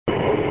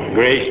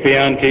Grace be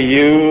unto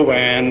you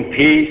and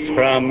peace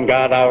from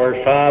God our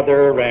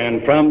Father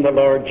and from the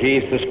Lord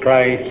Jesus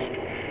Christ.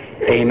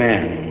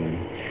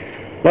 Amen.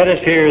 Let us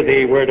hear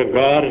the Word of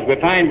God as we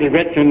find it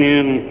written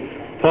in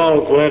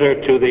Paul's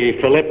letter to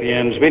the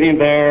Philippians, reading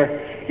there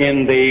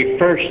in the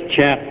first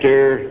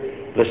chapter,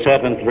 the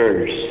 7th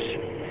verse.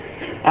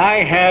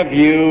 I have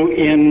you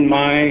in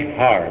my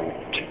heart.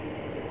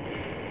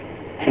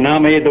 And now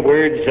may the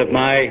words of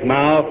my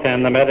mouth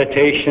and the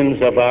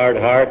meditations of our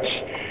hearts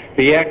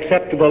be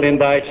acceptable in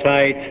thy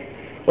sight,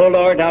 O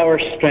Lord, our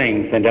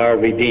strength and our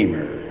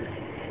Redeemer.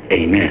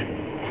 Amen.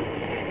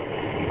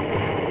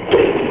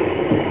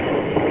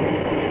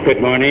 Good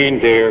morning,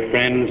 dear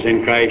friends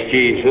in Christ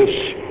Jesus,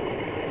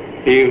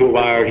 you who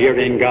are here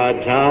in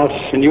God's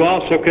house, and you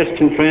also,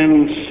 Christian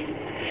friends,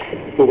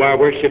 who are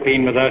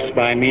worshiping with us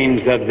by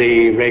means of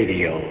the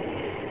radio.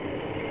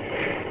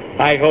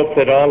 I hope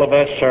that all of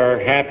us are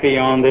happy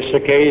on this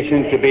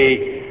occasion to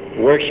be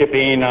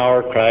worshiping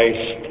our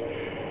Christ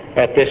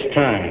at this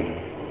time.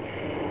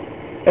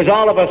 As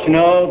all of us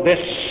know, this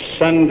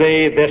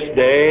Sunday, this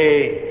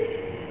day,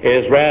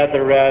 is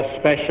rather a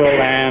special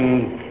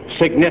and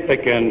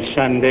significant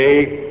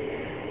Sunday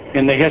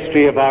in the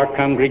history of our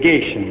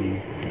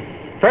congregation.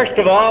 First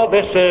of all,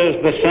 this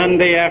is the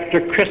Sunday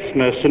after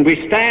Christmas, and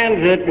we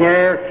stand, as it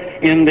were,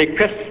 in the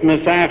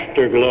Christmas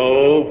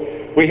afterglow.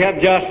 We have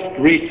just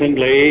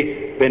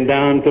recently been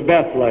down to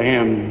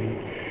Bethlehem.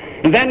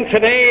 And then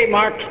today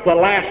marks the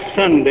last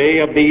Sunday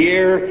of the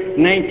year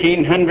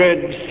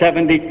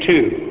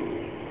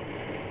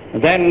 1972.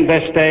 And then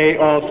this day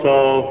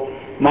also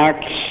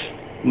marks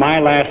my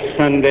last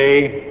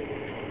Sunday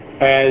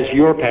as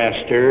your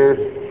pastor,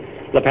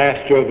 the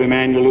pastor of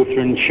Emmanuel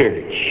Lutheran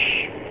Church.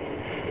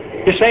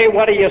 You say,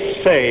 what do you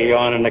say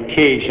on an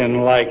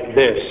occasion like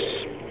this?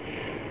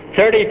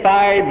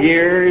 35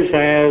 years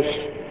as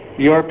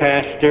your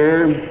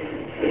pastor,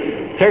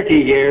 30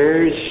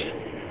 years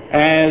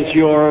as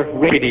your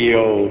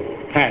radio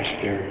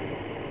pastor.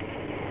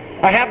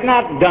 I have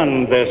not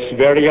done this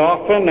very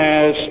often,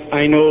 as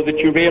I know that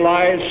you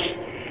realize.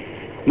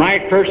 My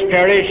first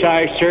parish,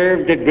 I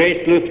served at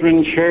Grace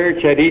Lutheran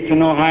Church at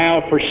Eaton,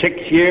 Ohio for 6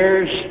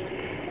 years.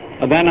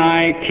 Then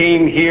I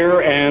came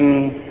here,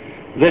 and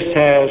this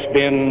has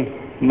been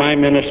my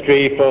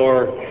ministry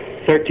for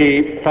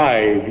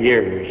 35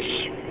 years.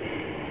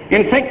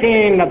 In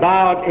thinking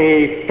about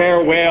a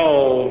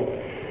farewell,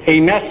 a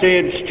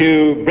message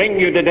to bring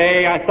you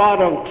today, I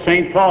thought of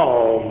St.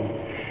 Paul,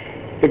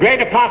 the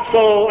great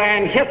apostle,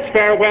 and his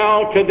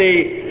farewell to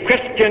the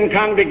Christian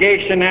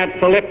congregation at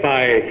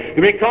Philippi.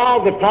 You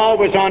recall that Paul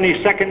was on his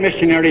second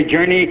missionary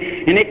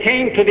journey, and he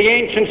came to the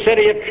ancient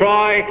city of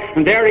Troy,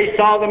 and there he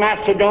saw the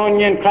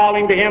Macedonian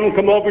calling to him,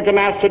 come over to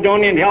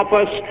Macedonia and help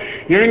us.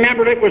 You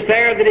remember it was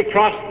there that he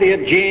crossed the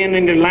Aegean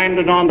and he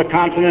landed on the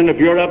continent of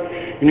Europe,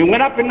 and he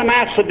went up into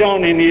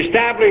Macedonia and he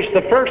established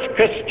the first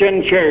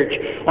Christian church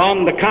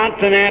on the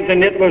continent,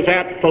 and it was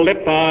at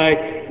Philippi,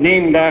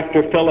 named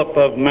after Philip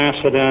of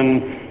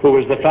Macedon, who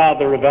was the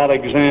father of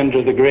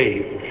Alexander the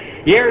Great.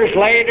 Years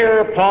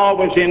later, Paul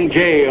was in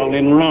jail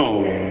in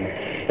Rome.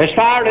 As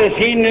far as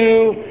he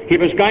knew, he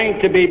was going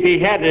to be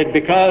beheaded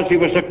because he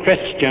was a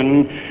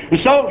Christian. And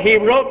so he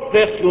wrote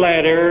this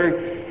letter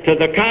to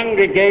the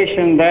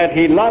congregation that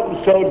he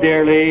loved so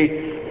dearly,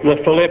 the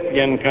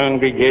Philippian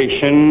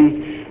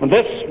congregation. And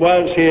this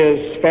was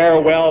his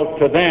farewell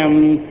to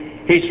them.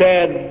 He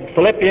said,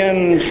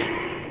 Philippians,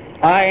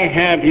 I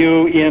have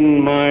you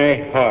in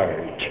my heart.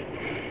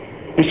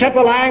 In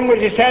simple language,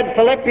 he said,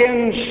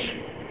 Philippians,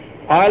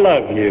 I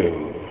love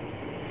you.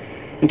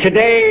 And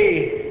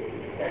today,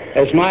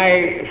 as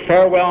my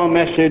farewell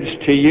message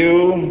to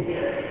you,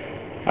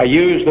 I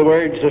use the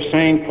words of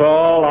St.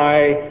 Paul,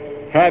 I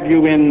have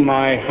you in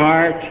my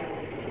heart.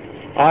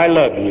 I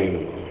love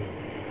you.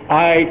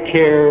 I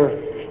care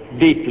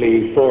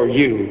deeply for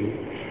you.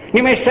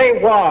 You may say,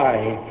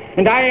 why?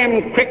 And I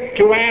am quick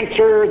to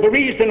answer. The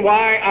reason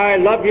why I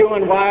love you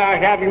and why I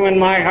have you in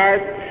my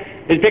heart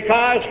is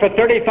because for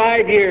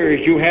 35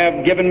 years you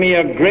have given me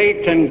a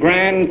great and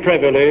grand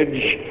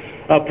privilege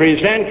of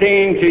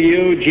presenting to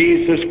you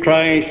Jesus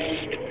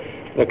Christ,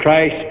 the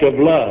Christ of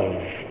love.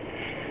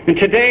 And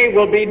today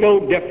will be no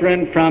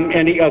different from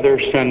any other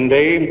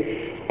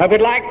Sunday. I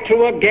would like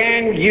to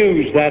again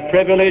use that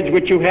privilege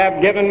which you have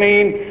given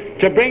me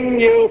to bring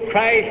you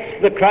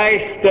Christ, the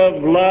Christ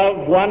of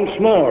love, once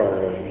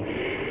more.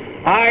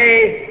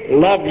 I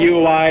love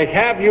you, I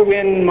have you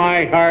in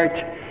my heart,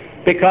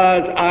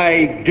 because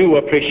I do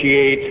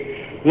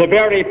appreciate the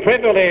very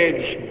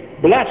privilege,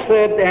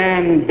 blessed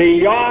and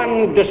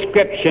beyond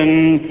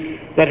description,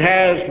 that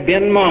has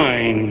been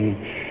mine.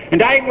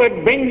 And I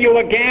would bring you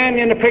again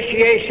in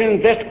appreciation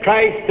this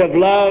Christ of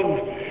love,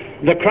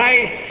 the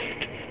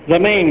Christ, the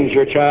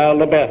manger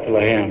child of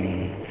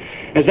Bethlehem.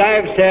 As I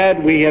have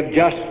said, we have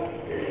just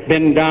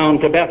been down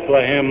to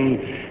Bethlehem.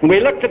 And we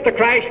looked at the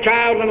Christ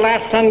child, and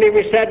last Sunday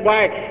we said,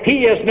 why,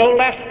 he is no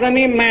less than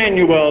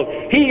Emmanuel.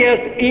 He is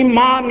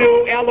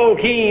Immanuel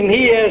Elohim.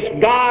 He is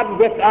God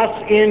with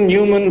us in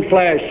human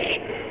flesh.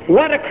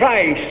 What a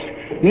Christ!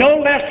 no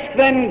less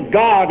than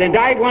God. And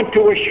I want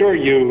to assure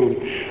you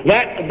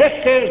that this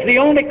is the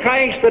only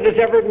Christ that has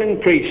ever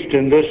been preached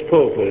in this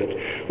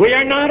pulpit. We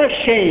are not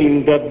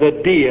ashamed of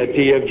the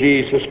deity of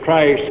Jesus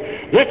Christ.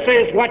 This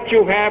is what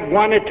you have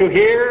wanted to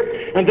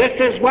hear, and this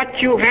is what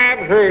you have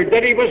heard,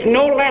 that he was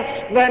no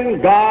less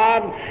than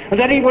God, and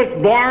that he was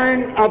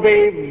born of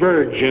a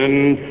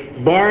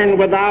virgin, born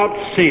without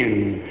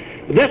sin.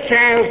 This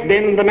has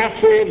been the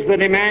message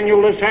that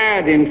Emmanuel has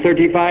had in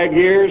 35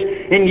 years.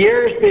 In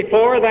years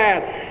before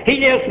that,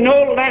 he is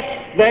no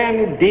less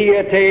than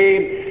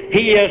deity.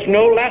 He is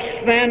no less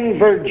than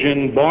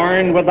virgin,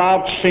 born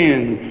without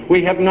sin.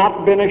 We have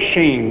not been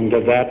ashamed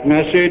of that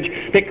message,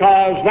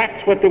 because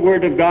that's what the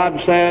Word of God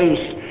says.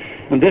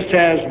 And this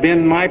has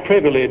been my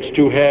privilege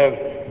to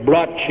have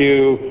brought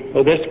you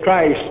this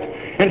Christ.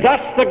 And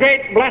thus the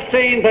great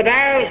blessing that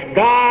as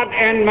God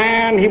and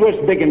man he was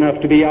big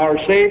enough to be our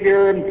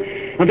Savior,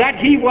 and that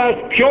he was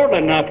pure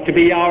enough to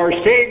be our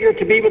Savior,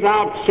 to be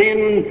without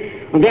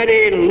sin, and that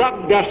he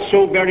loved us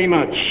so very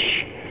much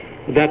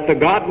that the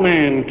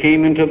God-man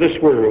came into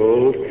this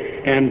world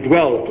and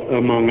dwelt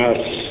among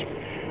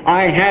us.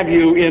 I have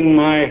you in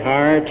my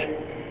heart.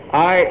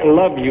 I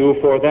love you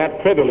for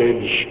that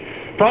privilege,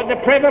 for the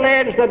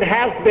privilege that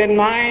has been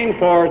mine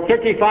for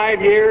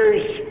 35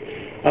 years,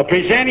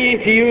 presenting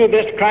to you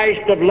this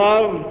Christ of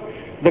love,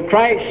 the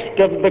Christ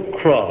of the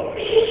cross.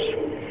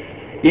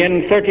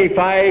 In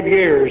 35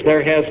 years,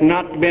 there has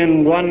not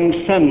been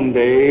one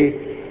Sunday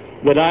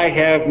that I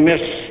have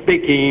missed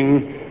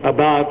speaking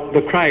about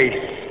the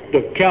Christ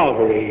of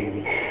Calvary.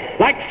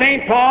 Like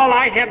St. Paul,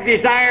 I have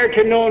desired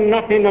to know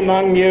nothing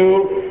among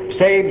you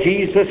save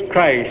Jesus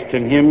Christ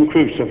and him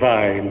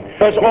crucified. It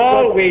was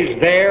always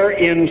there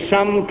in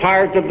some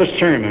part of the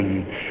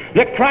sermon.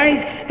 The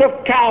Christ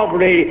of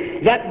Calvary,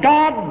 that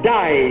God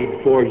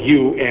died for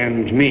you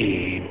and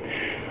me.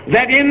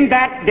 That in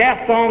that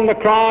death on the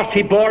cross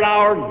he bore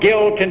our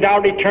guilt and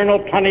our eternal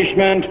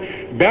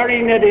punishment,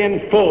 bearing it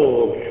in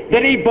full.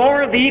 That he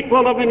bore the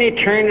equal of an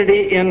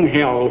eternity in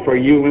hell for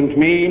you and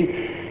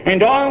me.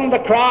 And on the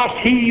cross,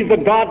 he, the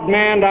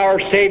God-man,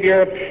 our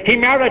Savior, he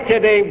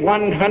merited a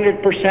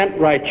 100%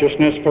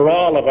 righteousness for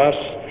all of us,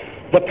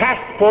 the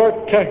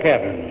passport to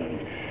heaven.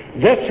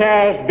 This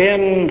has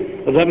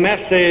been the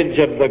message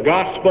of the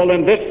gospel,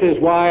 and this is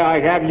why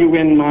I have you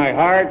in my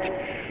heart,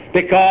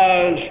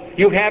 because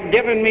you have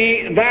given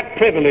me that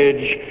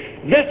privilege.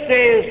 This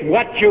is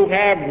what you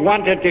have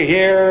wanted to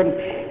hear.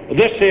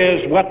 This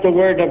is what the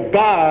Word of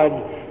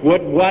God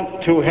would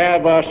want to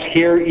have us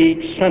hear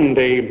each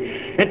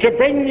Sunday, and to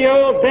bring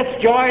you this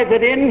joy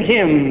that in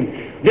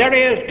him there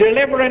is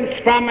deliverance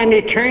from an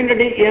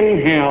eternity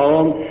in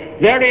hell.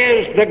 There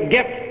is the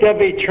gift of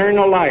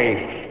eternal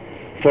life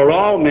for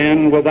all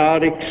men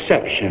without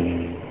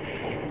exception.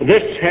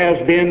 This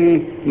has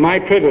been my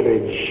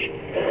privilege.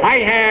 I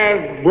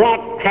have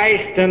brought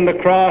Christ and the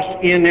cross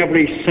in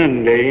every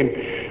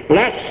Sunday,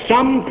 lest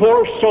some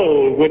poor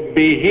soul would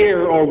be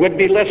here or would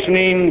be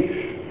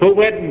listening who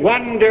would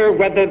wonder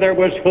whether there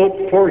was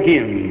hope for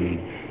him,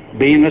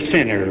 being a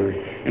sinner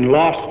and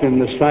lost in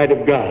the sight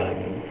of God.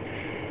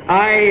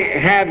 I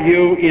have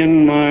you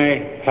in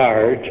my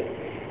heart.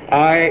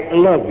 I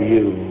love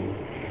you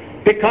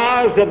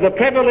because of the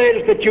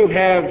privilege that you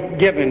have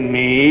given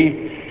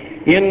me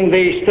in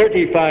these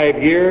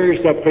 35 years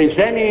of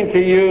presenting to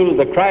you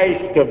the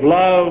Christ of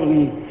love,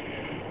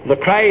 the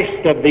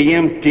Christ of the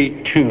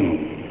empty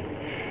tomb.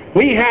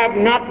 We have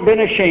not been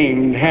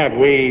ashamed, have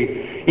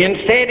we,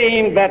 in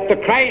stating that the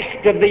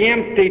Christ of the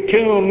empty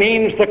tomb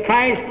means the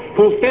Christ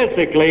who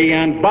physically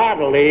and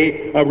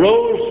bodily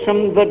arose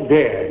from the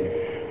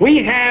dead.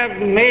 We have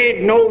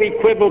made no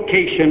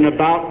equivocation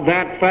about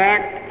that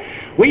fact.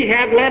 We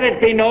have let it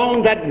be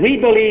known that we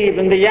believe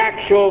in the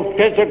actual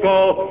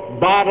physical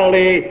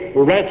bodily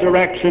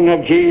resurrection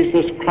of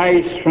Jesus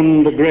Christ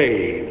from the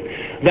grave,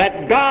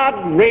 that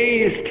God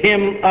raised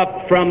him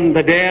up from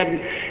the dead,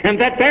 and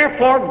that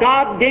therefore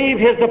God gave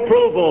his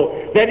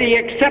approval, that he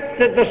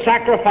accepted the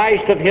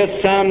sacrifice of his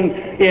Son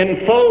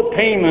in full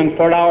payment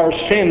for our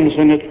sins.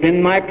 And it's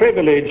been my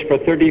privilege for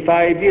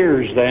 35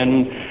 years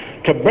then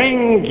to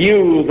bring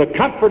you the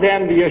comfort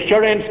and the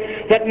assurance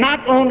that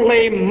not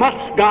only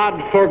must God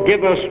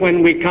forgive us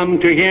when we come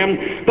to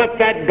him, but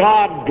that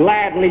God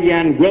gladly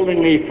and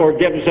willingly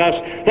forgives us,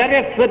 that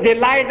it's the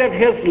delight of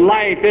his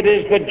life, it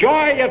is the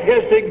joy of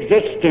his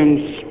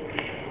existence,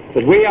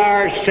 that we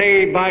are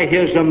saved by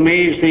his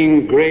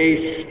amazing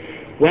grace,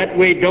 that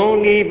we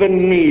don't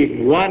even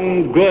need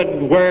one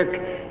good work,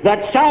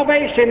 that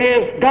salvation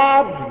is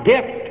God's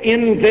gift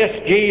in this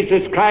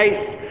Jesus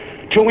Christ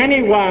to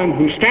anyone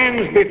who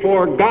stands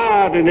before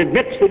God and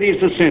admits that he's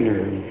a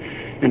sinner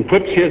and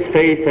puts his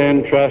faith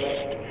and trust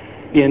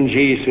in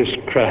Jesus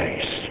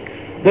Christ.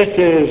 This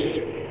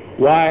is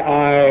why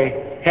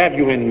I have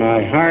you in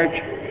my heart.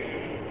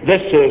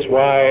 This is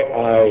why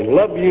I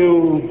love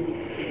you.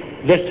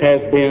 This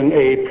has been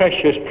a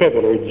precious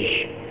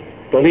privilege,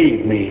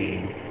 believe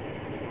me,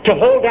 to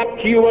hold up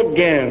to you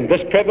again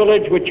this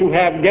privilege which you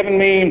have given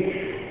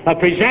me of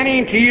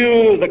presenting to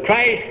you the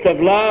Christ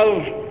of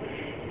love,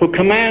 who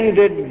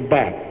commanded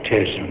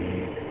baptism.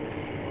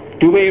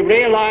 Do we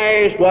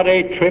realize what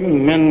a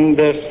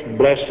tremendous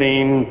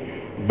blessing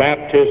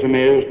baptism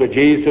is that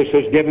Jesus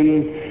has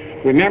given?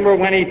 Remember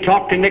when he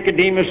talked to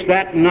Nicodemus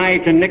that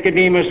night, and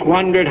Nicodemus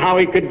wondered how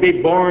he could be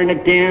born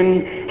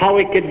again, how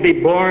he could be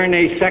born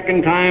a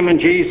second time, and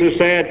Jesus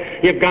said,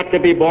 you've got to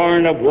be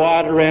born of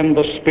water and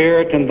the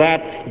Spirit, and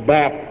that's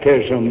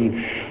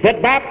baptism.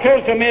 That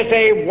baptism is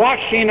a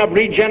washing of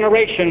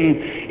regeneration.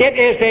 It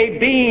is a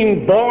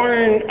being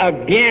born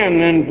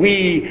again, and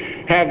we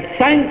have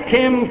thanked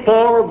him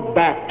for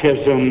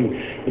baptism.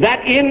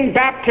 That in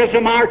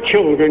baptism our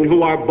children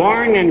who are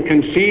born and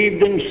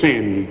conceived in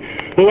sin,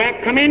 who have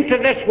come into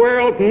this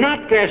world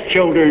not as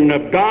children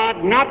of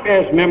God, not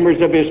as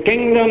members of his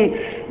kingdom,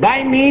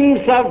 by means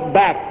of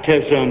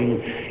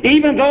baptism,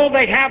 even though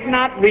they have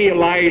not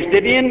realized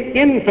it in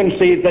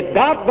infancy, that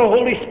God the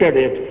Holy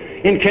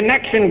Spirit, in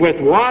connection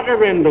with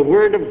water and the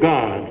Word of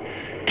God,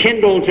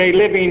 kindles a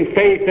living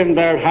faith in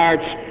their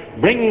hearts,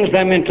 brings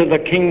them into the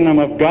kingdom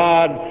of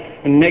God,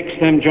 and makes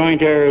them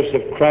joint heirs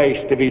of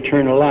Christ of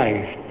eternal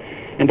life.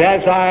 And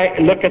as I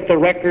look at the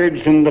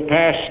records in the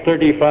past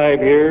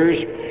 35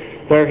 years,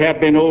 there have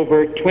been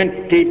over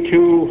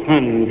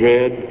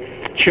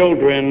 2,200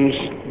 children's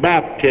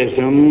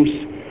baptisms,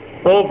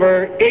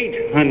 over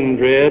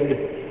 800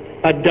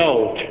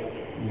 adult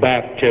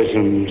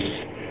baptisms.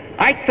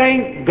 I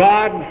thank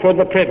God for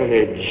the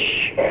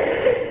privilege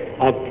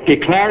of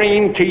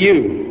declaring to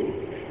you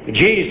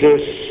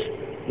Jesus,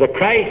 the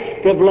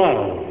Christ of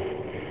love,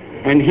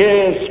 and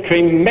his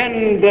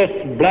tremendous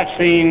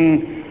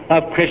blessing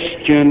of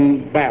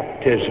Christian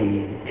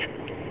baptism.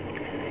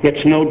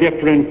 It's no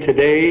different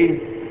today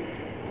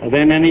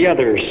than any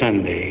other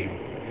Sunday.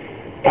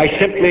 I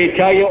simply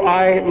tell you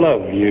I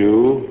love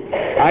you.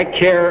 I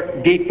care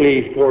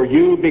deeply for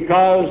you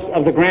because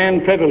of the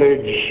grand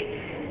privilege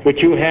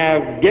which you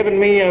have given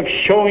me of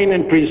showing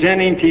and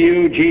presenting to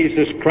you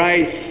Jesus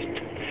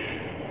Christ,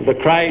 the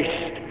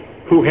Christ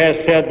who has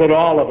said that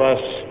all of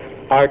us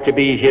are to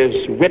be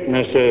his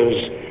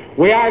witnesses.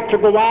 We are to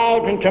go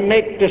out and to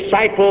make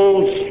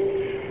disciples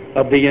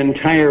of the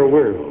entire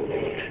world.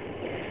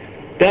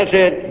 Does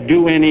it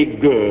do any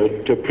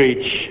good to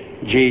preach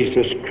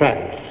Jesus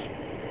Christ?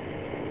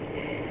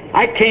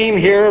 I came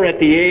here at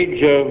the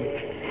age of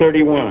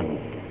 31.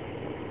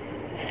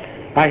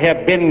 I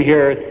have been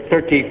here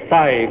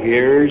 35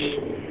 years,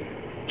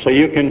 so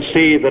you can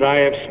see that I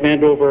have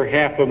spent over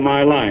half of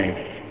my life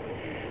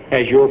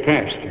as your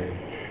pastor.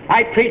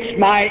 I preached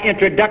my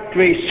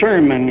introductory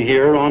sermon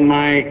here on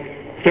my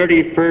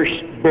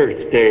 31st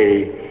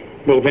birthday,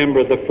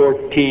 November the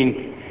 14th,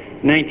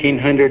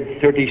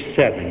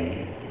 1937.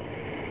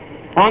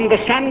 On the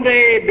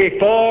Sunday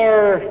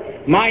before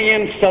my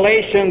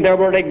installation, there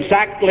were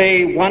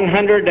exactly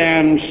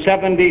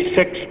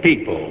 176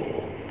 people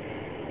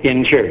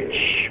in church.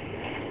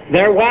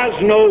 There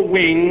was no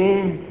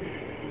wing.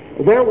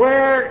 There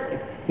were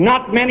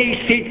not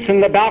many seats in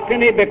the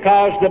balcony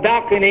because the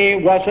balcony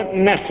wasn't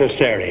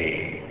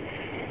necessary.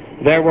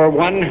 There were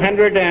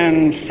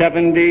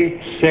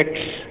 176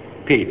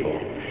 people.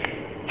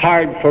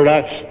 Hard for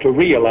us to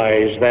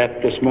realize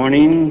that this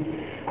morning,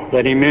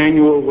 that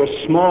Emmanuel was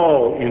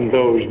small in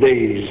those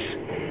days.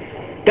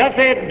 Does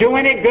it do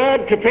any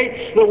good to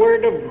preach the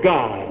Word of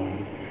God?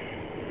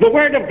 The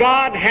Word of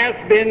God has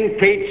been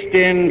preached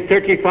in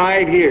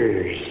 35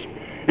 years.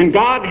 And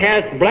God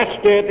has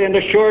blessed it and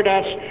assured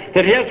us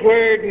that his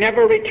Word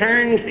never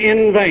returns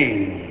in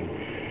vain.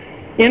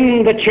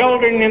 In the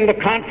children in the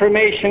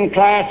confirmation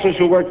classes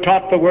who were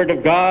taught the Word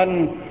of God,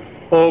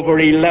 over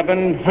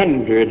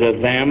 1,100 of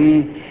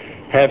them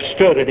have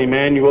stood at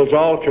Emmanuel's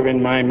altar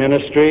in my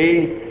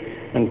ministry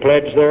and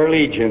pledged their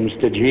allegiance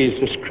to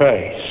Jesus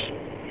Christ.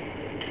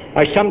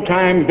 I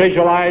sometimes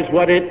visualize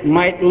what it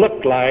might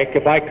look like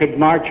if I could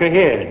march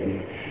ahead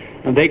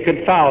and they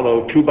could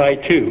follow 2 by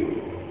 2.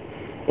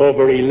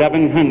 Over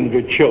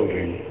 1,100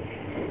 children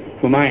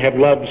whom I have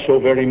loved so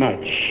very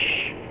much.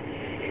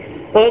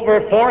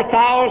 Over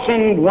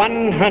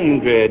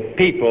 4,100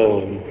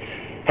 people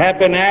have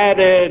been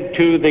added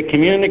to the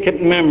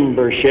communicant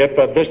membership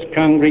of this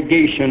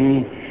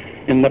congregation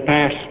in the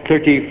past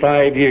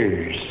 35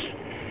 years.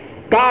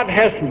 God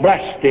has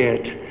blessed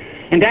it.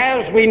 And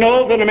as we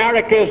know that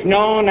America is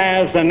known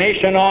as a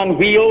nation on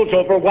wheels,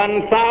 over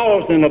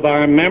 1,000 of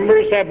our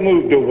members have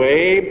moved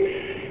away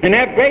and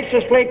have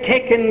graciously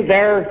taken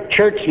their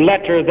church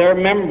letter, their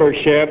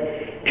membership,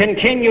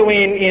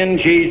 continuing in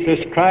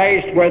Jesus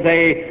Christ where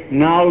they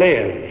now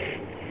live.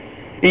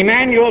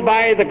 Emmanuel,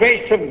 by the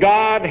grace of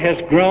God, has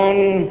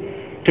grown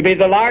to be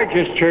the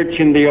largest church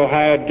in the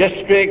Ohio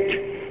district,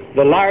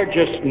 the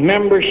largest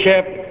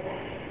membership,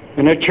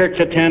 and a church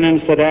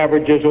attendance that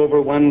averages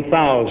over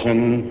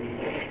 1,000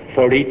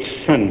 for each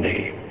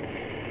Sunday.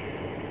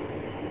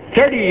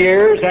 30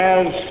 years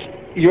as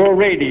your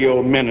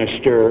radio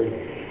minister,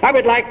 I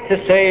would like to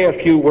say a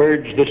few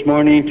words this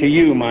morning to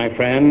you, my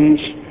friends,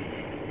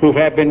 who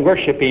have been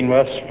worshiping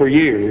us for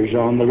years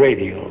on the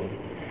radio.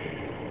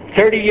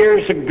 30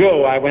 years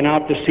ago, I went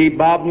out to see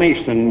Bob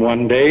Mason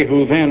one day,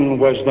 who then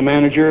was the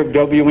manager of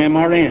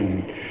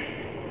WMRN.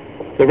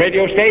 The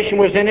radio station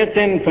was in its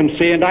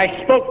infancy, and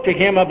I spoke to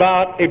him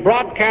about a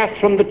broadcast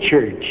from the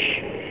church.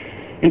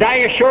 And I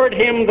assured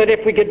him that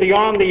if we could be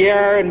on the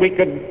air and we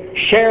could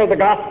share the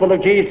gospel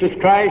of Jesus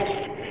Christ,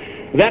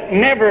 that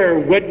never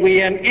would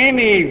we in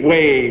any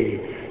way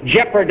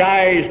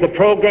jeopardize the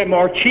program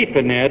or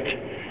cheapen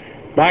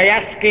it by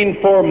asking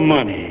for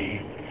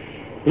money.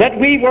 That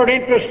we were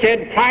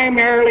interested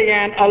primarily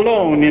and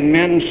alone in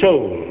men's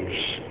souls,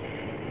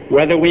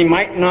 whether we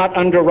might not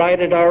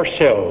underwrite it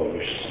ourselves.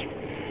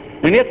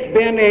 And it's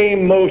been a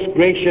most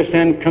gracious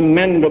and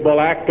commendable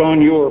act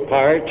on your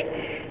part.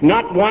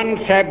 Not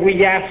once have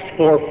we asked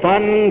for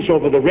funds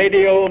over the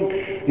radio.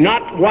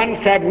 Not once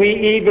have we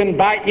even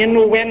by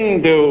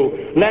innuendo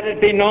let it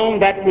be known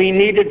that we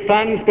needed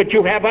funds, but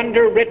you have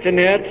underwritten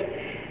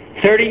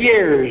it 30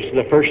 years,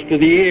 the first of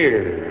the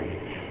year.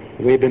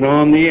 We've been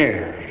on the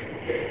air.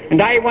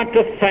 And I want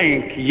to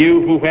thank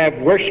you who have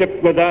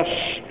worshiped with us.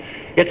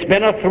 It's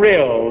been a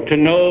thrill to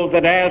know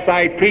that as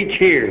I preach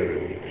here,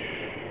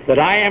 that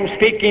I am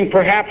speaking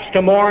perhaps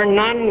to more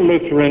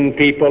non-Lutheran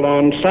people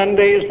on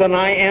Sundays than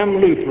I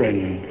am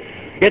Lutheran.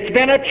 It's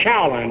been a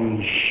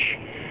challenge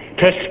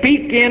to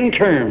speak in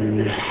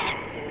terms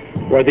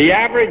where the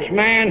average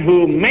man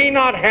who may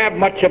not have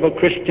much of a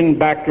Christian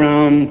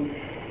background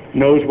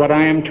knows what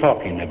I am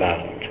talking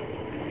about.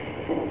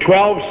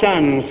 12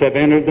 sons have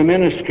entered the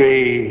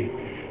ministry,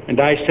 and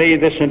I say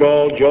this in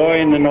all joy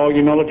and in all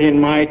humility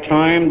in my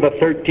time. The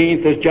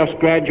 13th has just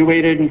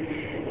graduated,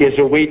 is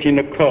awaiting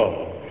a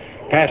call.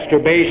 Pastor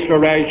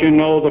Basler, as you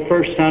know, the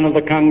first son of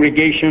the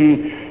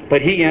congregation,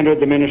 but he entered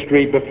the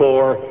ministry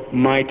before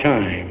my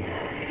time.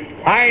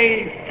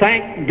 I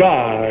thank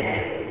God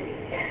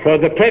for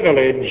the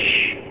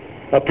privilege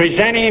of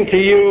presenting to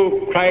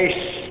you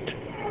Christ,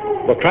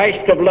 the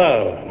Christ of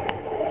love,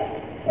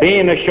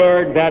 being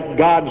assured that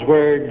God's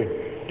word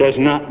does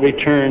not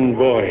return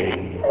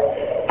void.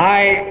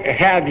 I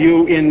have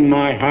you in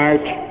my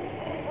heart.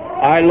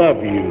 I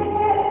love you.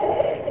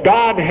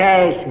 God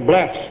has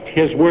blessed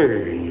His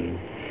word.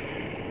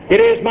 It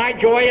is my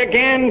joy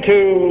again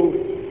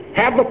to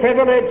have the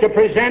privilege of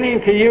presenting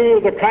to you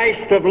the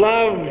Christ of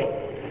love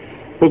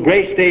who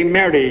graced a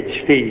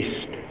marriage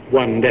feast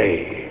one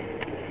day.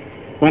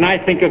 When I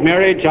think of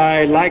marriage,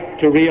 I like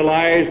to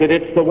realize that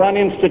it's the one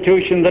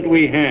institution that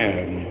we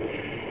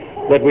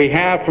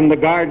have from the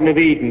Garden of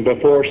Eden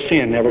before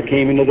sin ever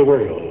came into the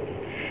world.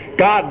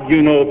 God,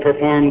 you know,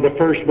 performed the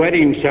first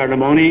wedding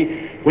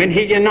ceremony when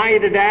He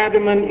united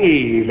Adam and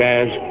Eve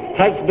as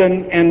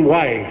husband and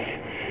wife.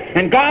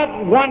 And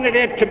God wanted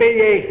it to be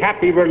a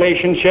happy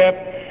relationship.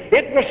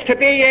 It was to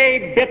be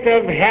a bit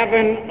of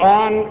heaven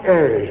on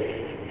earth.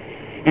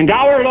 And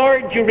our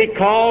Lord, you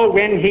recall,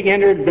 when He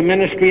entered the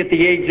ministry at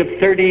the age of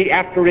 30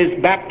 after His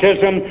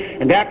baptism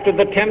and after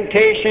the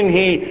temptation,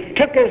 He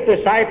took His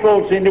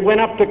disciples and He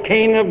went up to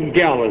Cana of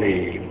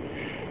Galilee.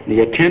 And He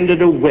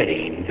attended a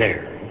wedding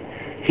there.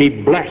 He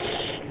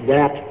blessed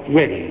that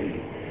wedding.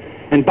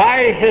 And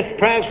by His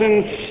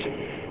presence,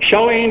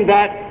 showing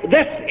that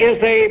this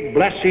is a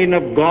blessing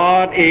of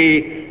God,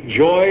 a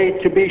joy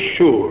to be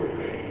sure.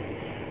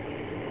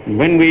 And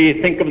when we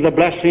think of the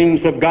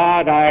blessings of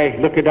God, I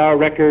look at our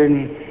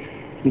record.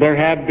 There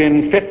have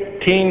been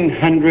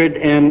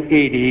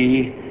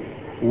 1,580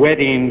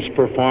 weddings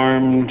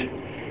performed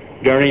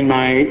during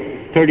my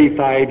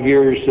 35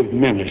 years of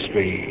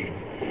ministry.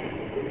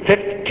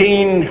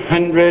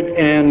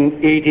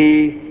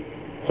 1,580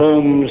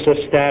 homes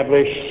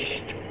established.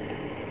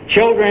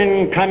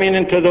 Children coming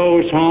into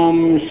those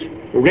homes,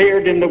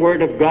 reared in the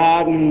Word of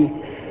God, and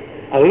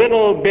a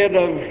little bit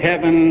of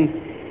heaven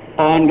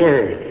on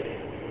earth.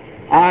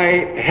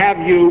 I have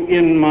you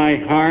in my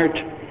heart.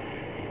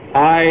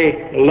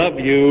 I love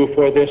you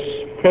for this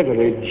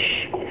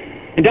privilege.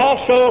 And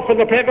also for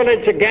the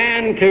privilege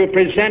again to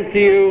present to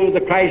you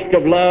the Christ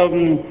of love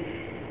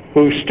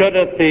who stood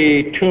at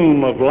the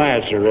tomb of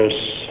Lazarus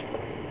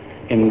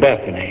in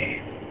Bethany.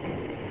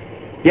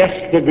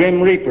 Yes, the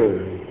grim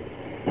reaper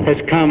has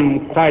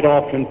come quite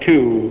often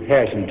too,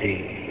 hasn't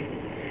he?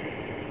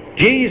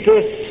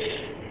 Jesus,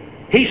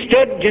 He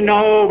stood, you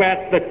know,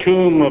 at the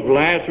tomb of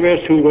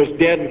Lazarus, who was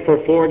dead for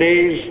 4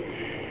 days.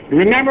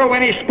 Remember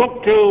when He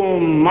spoke to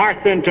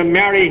Martha and to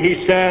Mary,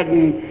 He said,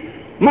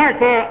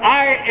 Martha,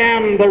 I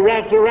am the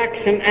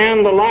resurrection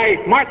and the life.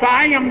 Martha,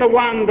 I am the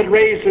one that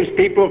raises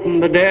people from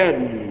the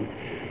dead.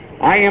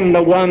 I am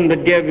the one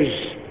that gives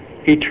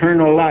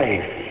eternal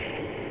life.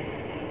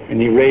 And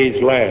He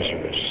raised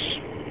Lazarus.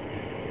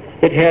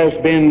 It has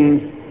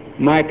been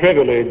my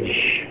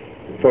privilege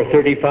for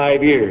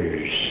 35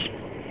 years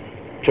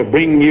to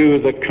bring you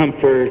the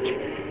comfort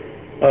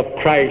of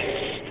Christ,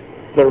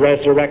 the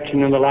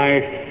resurrection and the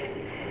life,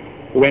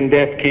 when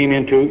death came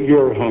into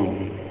your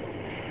home.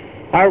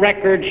 Our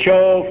records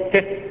show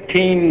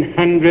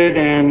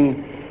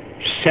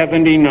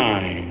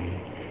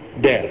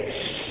 1,579 deaths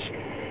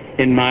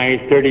in my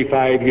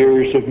 35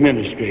 years of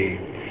ministry.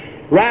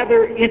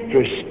 Rather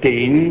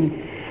interesting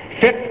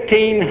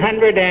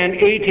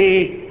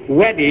 1,580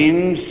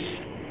 weddings,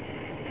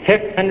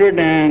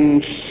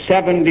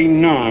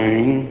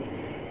 579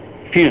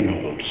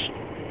 funerals,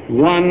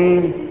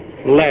 one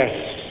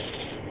less.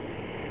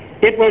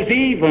 It was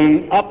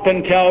even up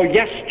until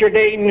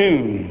yesterday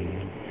noon.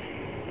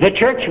 The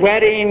church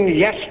wedding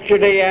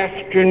yesterday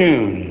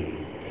afternoon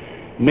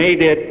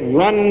made it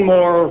one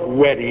more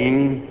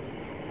wedding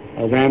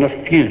than a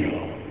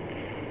funeral,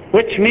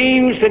 which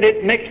means that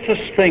it makes us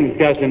think,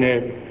 doesn't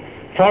it?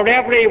 For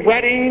every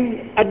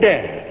wedding, a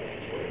death.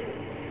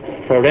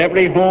 For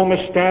every home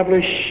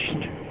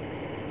established,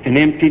 an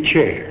empty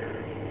chair.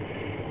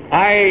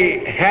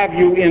 I have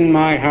you in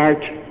my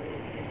heart,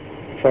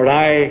 for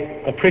I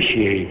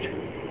appreciate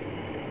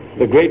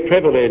the great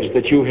privilege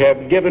that you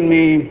have given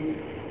me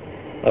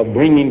of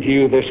bringing to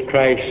you this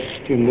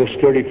Christ in this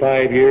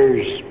 35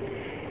 years,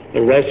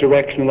 the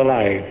resurrection of the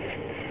life.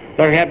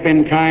 There have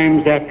been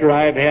times after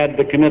I've had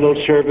the committal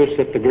service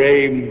at the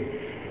grave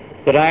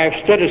that I have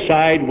stood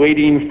aside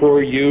waiting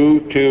for you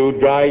to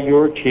dry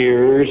your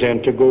tears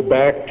and to go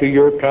back to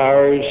your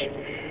cars.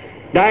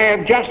 I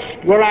have just,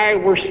 where I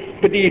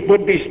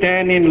would be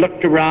standing,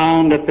 looked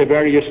around at the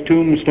various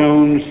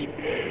tombstones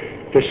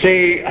to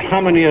see how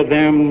many of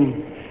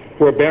them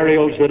were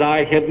burials that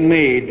I had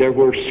made. There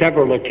were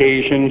several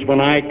occasions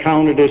when I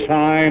counted as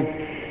high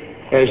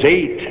as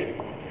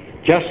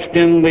 8, just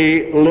in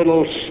the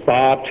little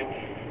spot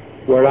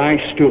where I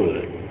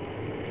stood.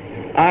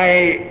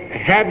 I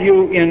have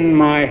you in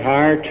my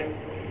heart.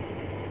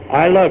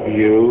 I love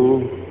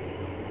you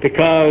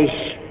because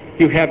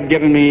you have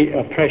given me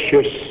a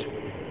precious,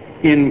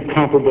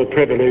 incomparable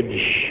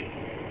privilege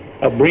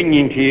of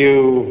bringing to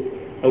you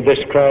this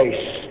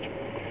Christ.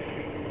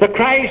 The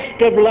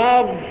Christ of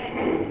love,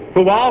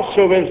 who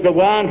also is the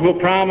one who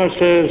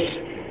promises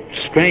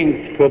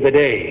strength for the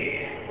day.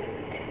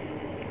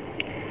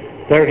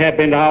 There have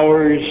been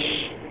hours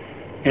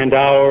and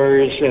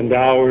hours and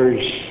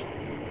hours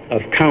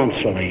of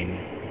counseling.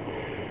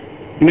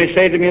 You may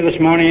say to me this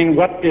morning,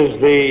 what is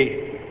the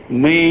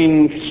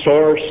main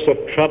source of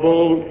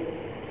trouble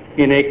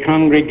in a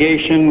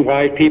congregation,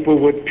 why people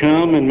would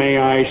come? And may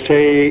I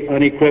say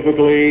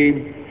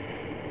unequivocally,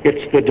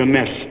 it's the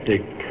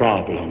domestic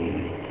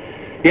problem.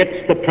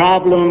 It's the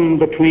problem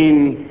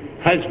between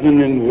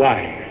husband and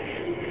wife.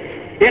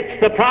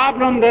 It's the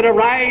problem that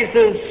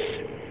arises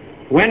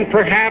when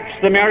perhaps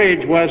the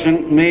marriage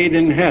wasn't made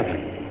in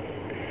heaven.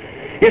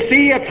 You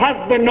see, if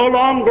husband no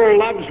longer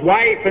loves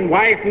wife and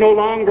wife no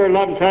longer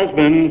loves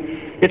husband,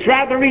 it's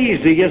rather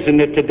easy, isn't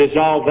it, to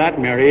dissolve that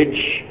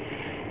marriage.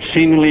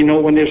 Seemingly no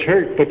one is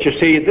hurt, but you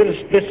see,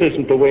 this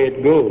isn't the way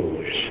it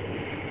goes.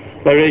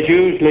 There is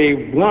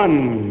usually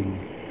one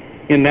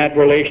in that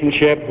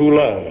relationship who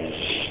loves,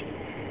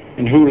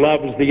 and who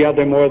loves the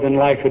other more than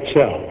life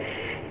itself.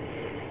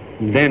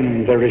 And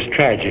then there is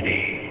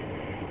tragedy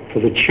for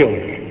the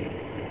children,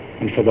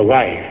 and for the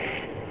wife,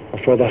 or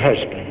for the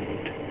husband.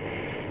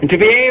 And to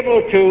be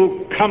able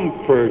to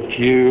comfort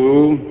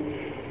you,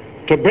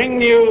 to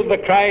bring you the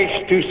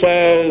Christ who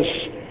says,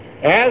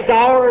 as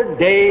our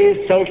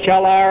days, so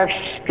shall our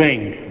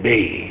strength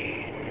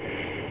be.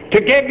 To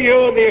give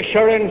you the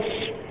assurance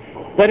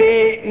that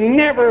he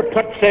never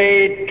puts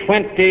a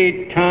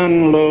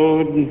 20-ton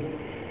load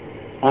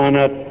on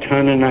a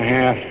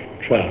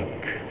 1.5-ton truck.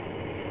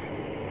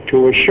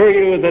 To assure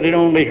you that it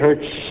only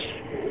hurts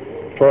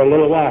for a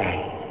little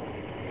while,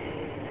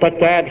 but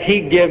that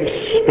he gives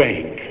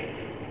strength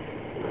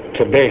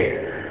to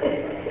bear.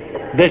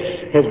 This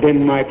has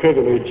been my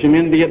privilege, and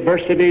in the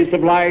adversities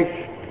of life,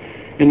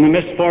 in the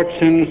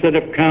misfortunes that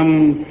have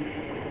come,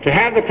 to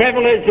have the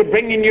privilege of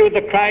bringing you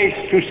the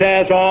Christ who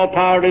says, all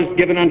power is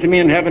given unto me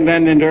in heaven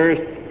and in earth.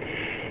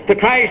 The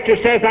Christ who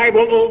says, I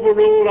will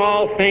overrule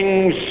all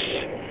things,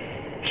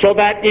 so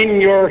that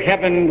in your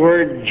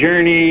heavenward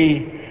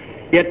journey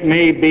it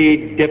may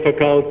be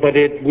difficult, but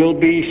it will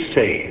be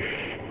safe.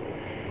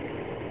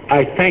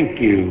 I thank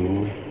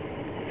you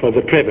for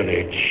the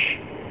privilege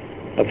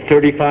of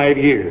 35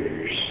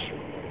 years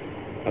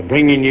of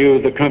bringing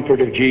you the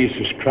comfort of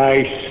Jesus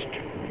Christ,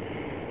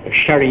 of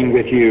sharing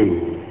with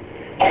you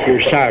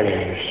your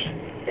sorrows,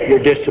 your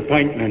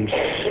disappointments,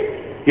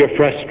 your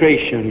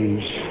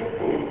frustrations,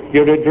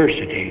 your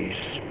adversities.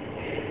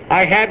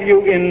 I have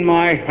you in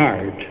my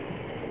heart.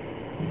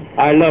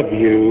 I love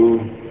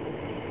you.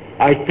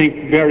 I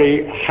think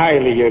very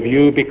highly of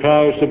you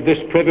because of this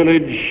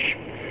privilege,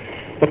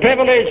 the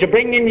privilege of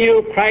bringing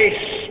you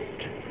Christ,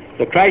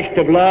 the Christ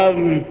of love,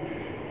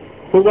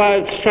 who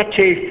was such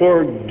a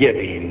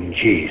forgiving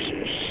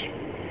Jesus.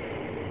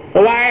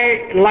 Well,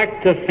 I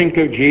like to think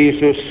of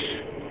Jesus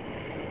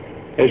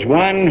as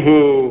one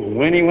who,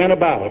 when he went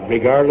about,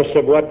 regardless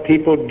of what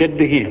people did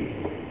to him,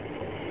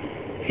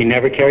 he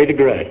never carried a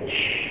grudge.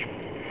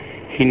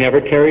 He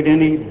never carried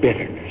any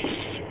bitterness.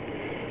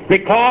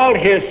 Recall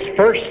his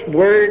first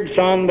words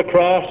on the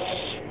cross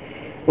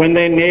when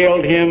they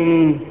nailed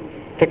him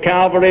to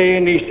Calvary,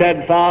 and he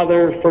said,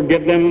 Father,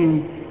 forgive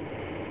them,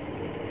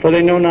 for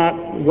they know not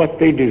what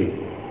they do.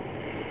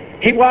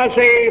 He was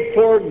a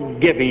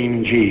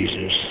forgiving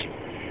Jesus.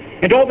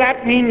 And oh,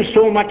 that means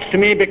so much to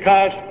me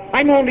because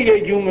I'm only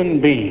a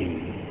human being.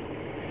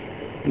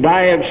 And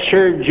I have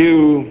served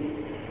you,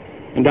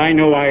 and I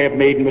know I have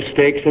made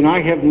mistakes, and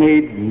I have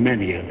made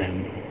many of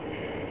them.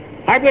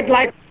 I would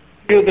like to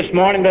tell you this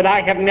morning that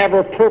I have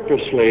never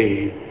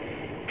purposely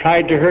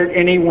tried to hurt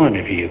any one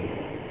of you.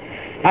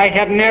 I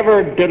have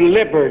never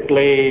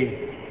deliberately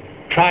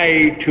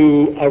tried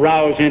to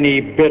arouse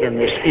any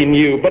bitterness in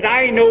you. But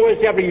I know, as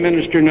every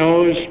minister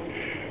knows,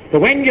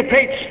 that when you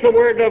preach the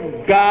Word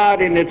of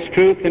God in its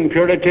truth and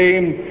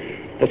purity,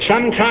 that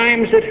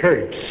sometimes it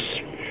hurts.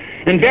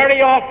 And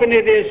very often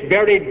it is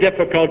very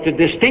difficult to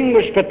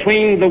distinguish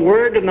between the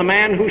Word and the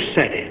man who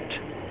said it.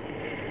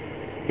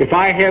 If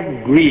I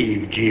have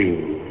grieved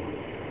you,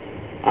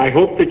 I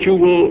hope that you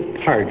will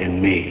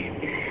pardon me.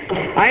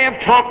 I have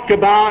talked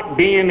about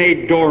being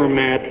a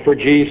doormat for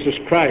Jesus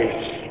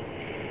Christ.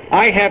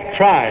 I have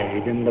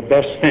tried, in the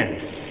best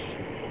sense,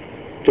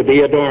 to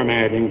be a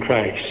doormat in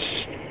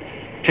Christ,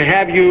 to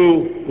have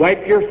you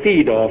wipe your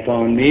feet off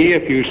on me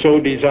if you so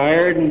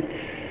desired,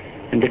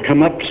 and to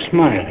come up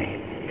smiling.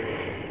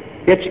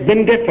 It's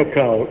been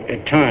difficult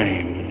at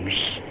times,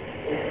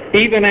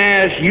 even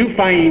as you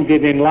find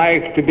it in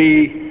life to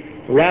be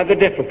rather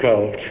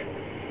difficult.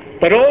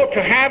 But oh,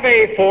 to have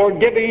a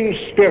forgiving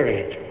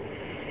spirit.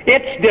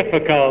 It's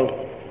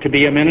difficult to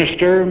be a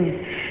minister.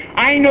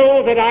 I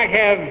know that I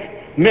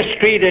have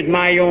mistreated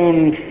my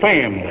own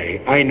family.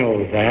 I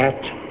know that.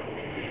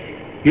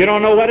 You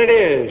don't know what it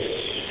is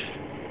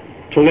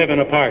to live in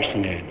a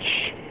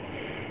parsonage.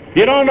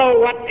 You don't know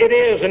what it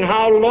is and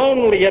how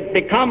lonely it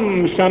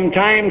becomes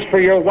sometimes for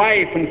your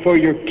wife and for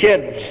your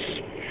kids.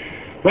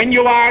 When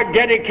you are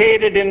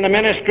dedicated in the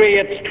ministry,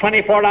 it's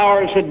 24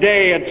 hours a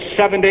day, it's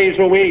 7 days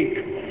a week.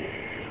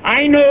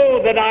 I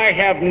know that I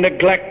have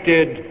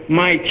neglected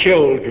my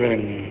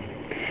children.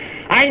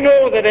 I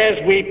know that as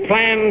we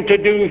planned to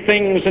do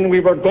things and we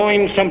were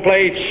going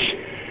someplace,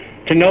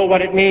 to know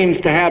what it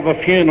means to have a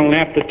funeral and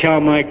have to tell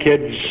my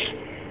kids,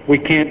 we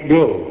can't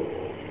go.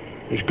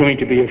 There's going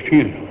to be a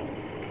funeral.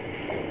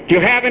 Do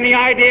you have any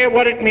idea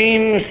what it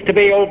means to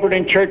be over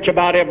in church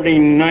about every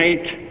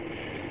night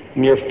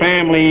and your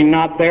family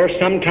not there?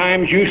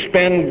 Sometimes you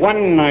spend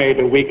one night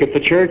a week at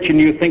the church and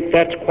you think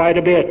that's quite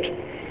a bit.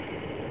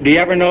 Do you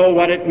ever know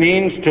what it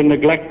means to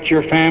neglect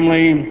your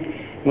family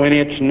when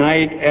it's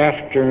night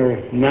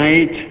after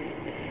night?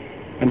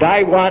 And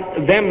I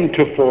want them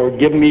to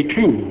forgive me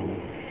too.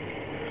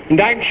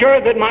 And I'm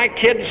sure that my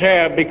kids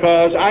have,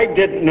 because I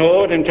didn't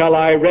know it until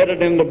I read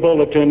it in the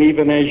bulletin,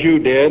 even as you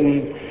did,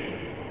 and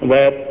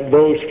that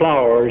those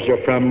flowers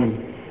are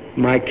from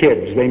my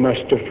kids. They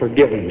must have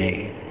forgiven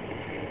me.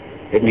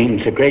 It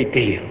means a great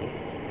deal.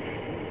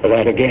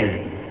 That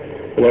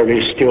again, there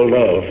is still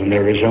love and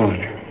there is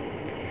honor.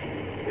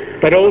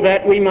 But oh,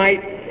 that we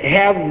might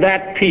have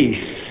that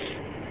peace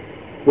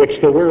which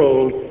the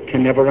world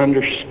can never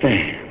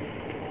understand.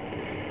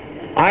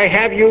 I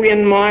have you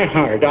in my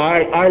heart.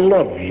 I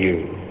love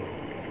you.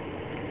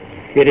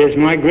 It is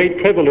my great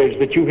privilege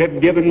that you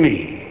have given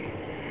me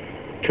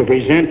to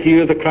present to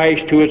you the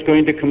Christ who is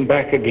going to come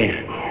back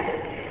again.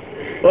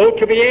 Oh,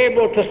 to be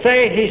able to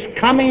say he's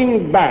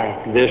coming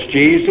back, this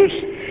Jesus.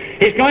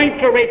 He's going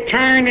to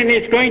return and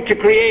he's going to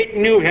create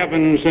new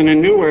heavens and a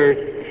new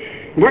earth.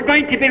 We're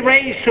going to be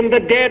raised from the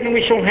dead, and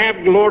we shall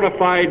have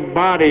glorified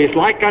bodies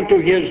like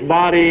unto his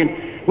body.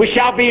 We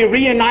shall be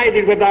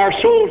reunited with our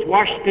souls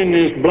washed in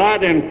his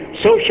blood, and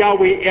so shall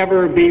we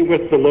ever be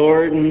with the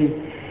Lord.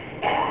 And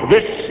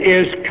this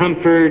is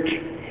comfort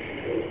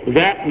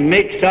that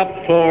makes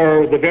up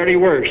for the very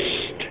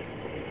worst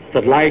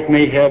that life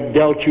may have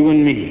dealt you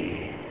and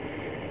me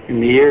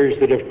in the years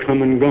that have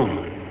come and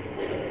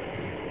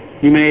gone.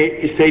 You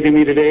may say to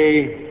me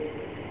today,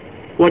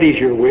 what is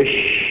your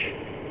wish?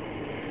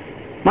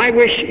 My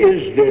wish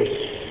is this,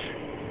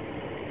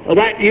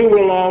 that you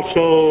will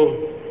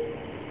also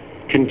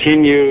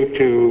continue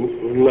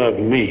to love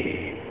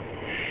me.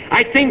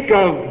 I think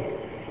of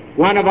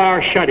one of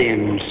our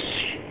shut-ins.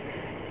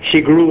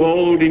 She grew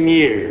old in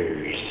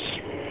years.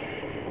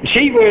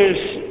 She was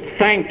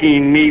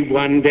thanking me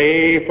one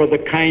day for the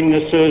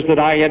kindnesses that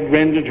I had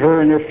rendered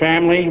her and her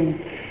family,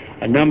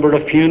 a number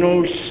of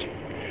funerals.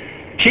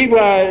 She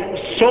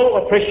was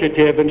so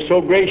appreciative and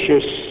so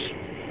gracious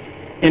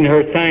in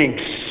her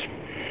thanks.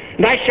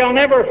 And I shall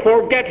never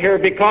forget her,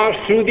 because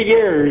through the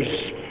years,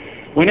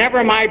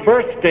 whenever my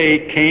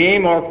birthday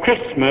came or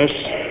Christmas,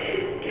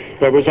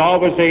 there was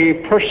always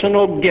a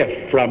personal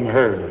gift from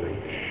her,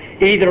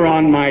 either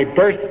on my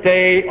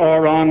birthday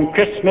or on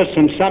Christmas,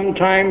 and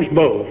sometimes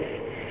both.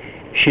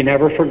 She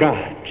never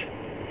forgot.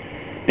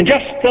 And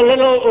just a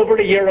little over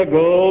a year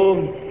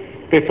ago,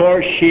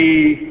 before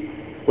she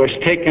was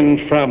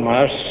taken from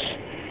us,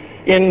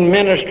 in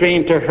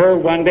ministering to her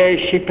one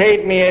day, she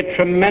paid me a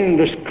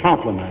tremendous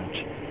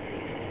compliment.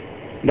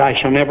 And I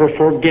shall never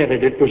forget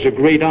it. It was a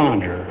great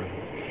honor.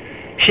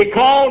 She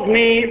called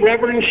me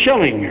Reverend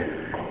Schillinger.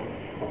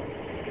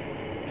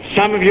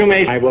 Some of you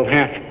may, I will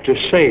have to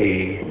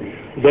say,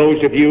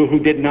 those of you who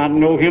did not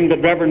know him,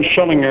 that Reverend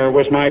Schillinger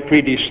was my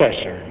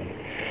predecessor.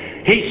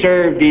 He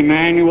served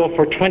Emmanuel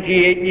for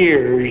 28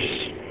 years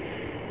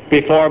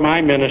before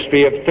my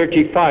ministry of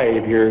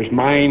 35 years,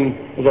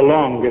 mine the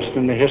longest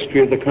in the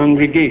history of the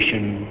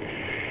congregation.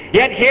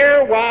 Yet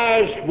here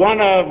was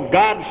one of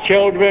God's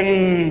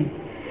children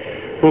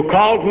who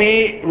called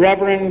me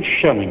Reverend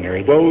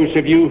Schillinger. Those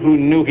of you who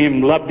knew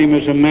him loved him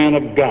as a man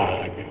of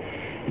God.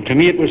 And to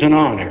me it was an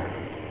honor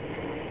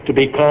to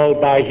be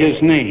called by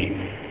his name.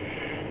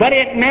 But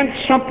it meant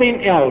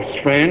something else,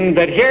 friend,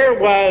 that here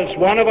was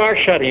one of our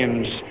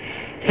shut-ins.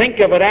 Think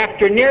of it,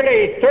 after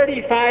nearly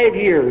 35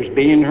 years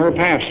being her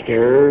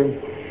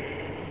pastor,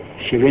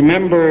 she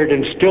remembered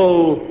and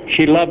still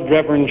she loved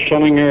Reverend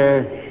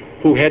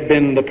Schillinger, who had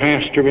been the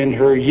pastor in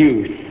her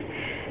youth.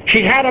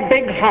 She had a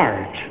big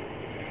heart.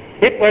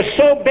 It was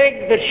so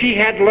big that she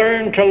had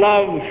learned to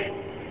love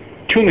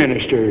two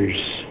ministers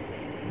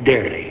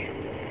dearly.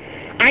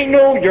 I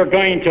know you're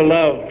going to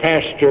love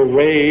Pastor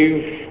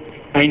Rave.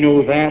 I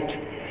know that.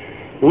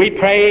 We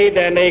prayed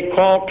and a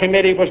call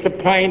committee was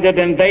appointed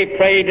and they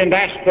prayed and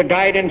asked the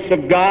guidance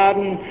of God.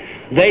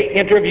 They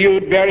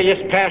interviewed various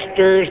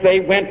pastors.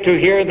 They went to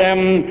hear them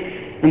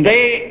and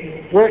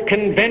they were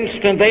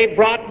convinced and they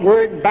brought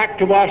word back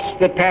to us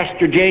that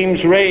Pastor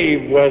James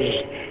Rave was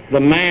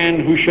the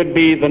man who should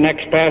be the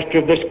next pastor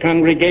of this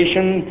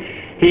congregation.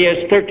 He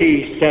is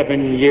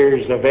 37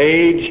 years of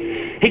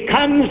age. He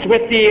comes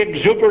with the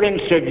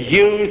exuberance of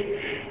youth,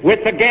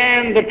 with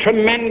again the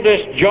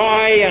tremendous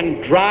joy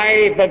and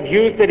drive of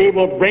youth that he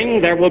will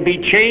bring. There will be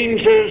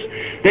changes.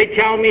 They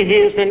tell me he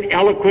is an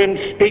eloquent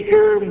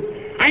speaker.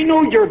 I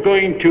know you're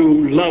going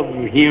to love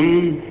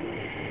him.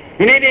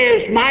 And it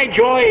is my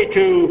joy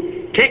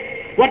to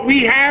take what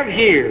we have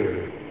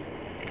here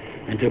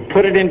and to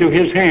put it into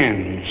his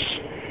hands.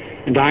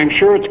 And I'm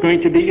sure it's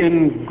going to be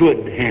in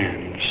good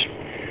hands.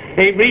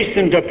 A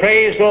recent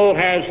appraisal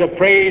has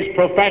appraised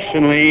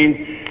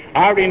professionally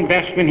our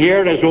investment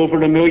here is over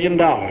 $1 million.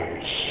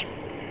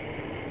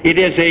 It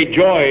is a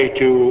joy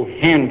to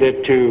hand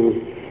it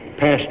to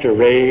Pastor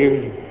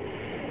Rave,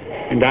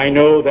 and I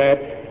know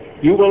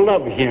that you will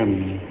love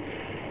him.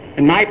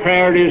 And my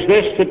prayer is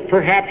this, that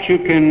perhaps you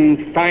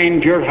can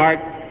find your heart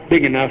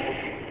big enough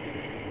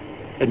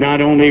that not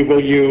only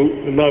will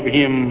you love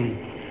him,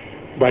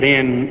 but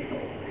in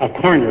a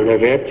corner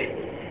of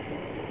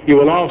it, you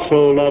will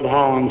also love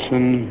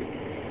Hollinson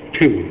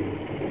too.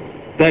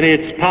 That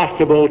it's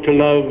possible to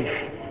love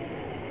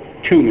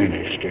two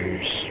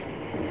ministers.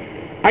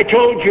 I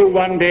told you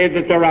one day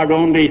that there are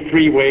only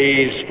 3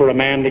 ways for a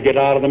man to get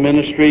out of the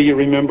ministry. You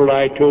remember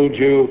I told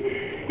you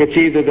it's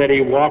either that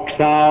he walks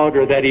out,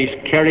 or that he's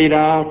carried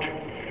out,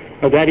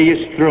 or that he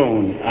is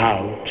thrown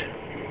out.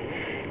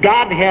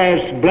 God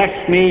has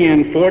blessed me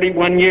in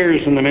 41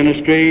 years in the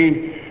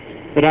ministry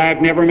that I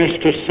have never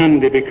missed a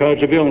Sunday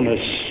because of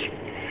illness.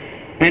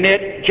 And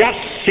it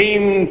just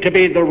seemed to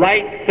be the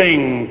right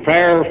thing,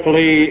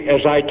 prayerfully,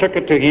 as I took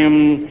it to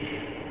him,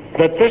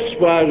 that this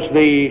was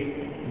the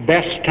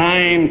best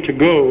time to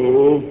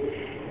go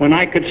when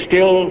I could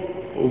still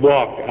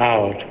walk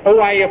out. Oh,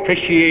 I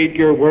appreciate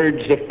your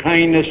words of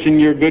kindness and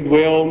your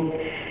goodwill,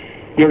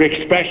 your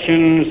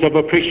expressions of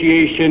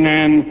appreciation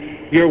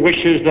and your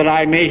wishes that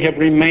I may have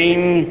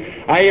remained.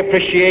 I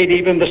appreciate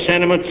even the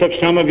sentiments of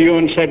some of you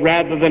and said,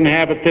 rather than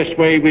have it this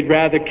way, we'd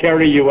rather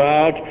carry you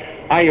out.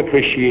 I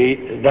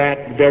appreciate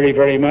that very,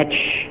 very much.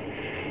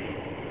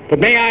 But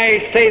may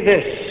I say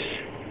this,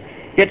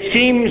 it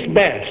seems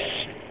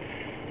best,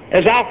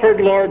 as Alfred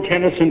Lord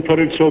Tennyson put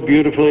it so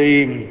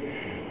beautifully,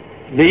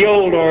 the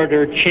old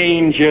order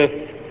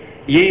changeth,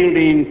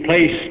 yielding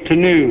place to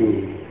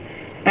new.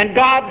 And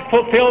God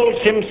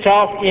fulfills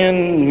himself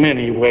in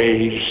many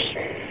ways,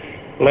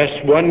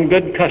 lest one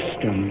good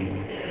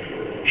custom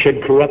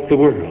should corrupt the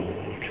world.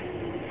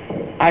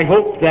 I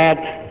hope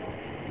that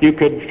you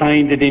could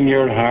find it in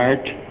your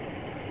heart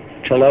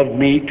to love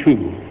me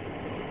too.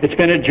 It's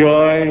been a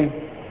joy.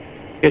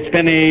 It's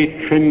been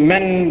a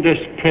tremendous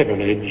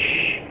privilege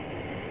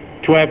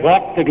to have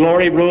walked the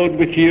glory road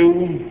with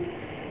you.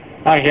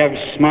 I have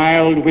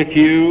smiled with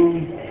you,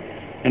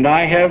 and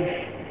I have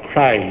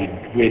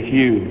cried with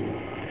you.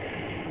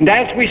 And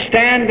as we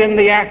stand in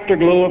the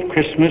afterglow of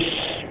Christmas,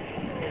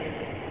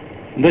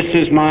 this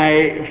is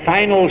my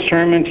final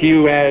sermon to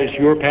you as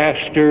your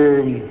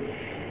pastor.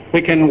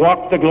 We can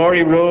walk the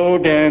glory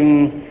road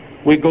and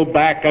we go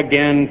back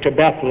again to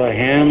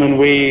Bethlehem and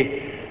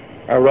we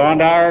are on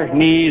our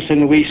knees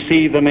and we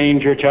see the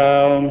manger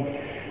child.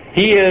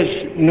 He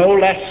is no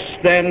less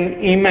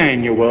than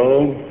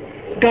Emmanuel,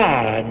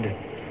 God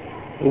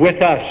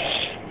with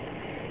us.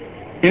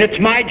 And it's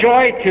my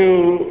joy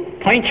to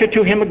point you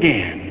to him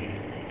again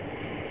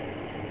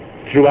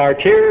through our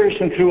tears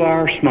and through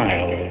our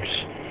smiles,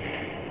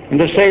 and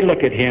to say,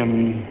 look at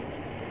him.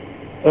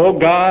 Oh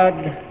God,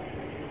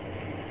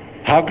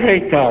 how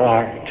great thou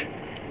art.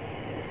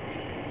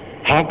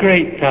 How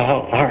great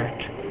thou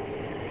art.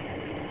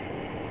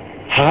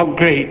 How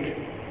great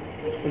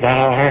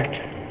thou art.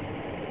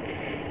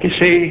 You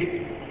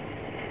see,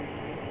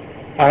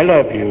 I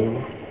love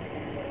you.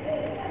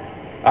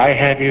 I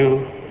have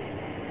you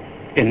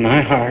in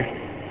my heart.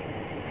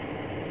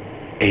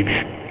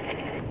 Amen.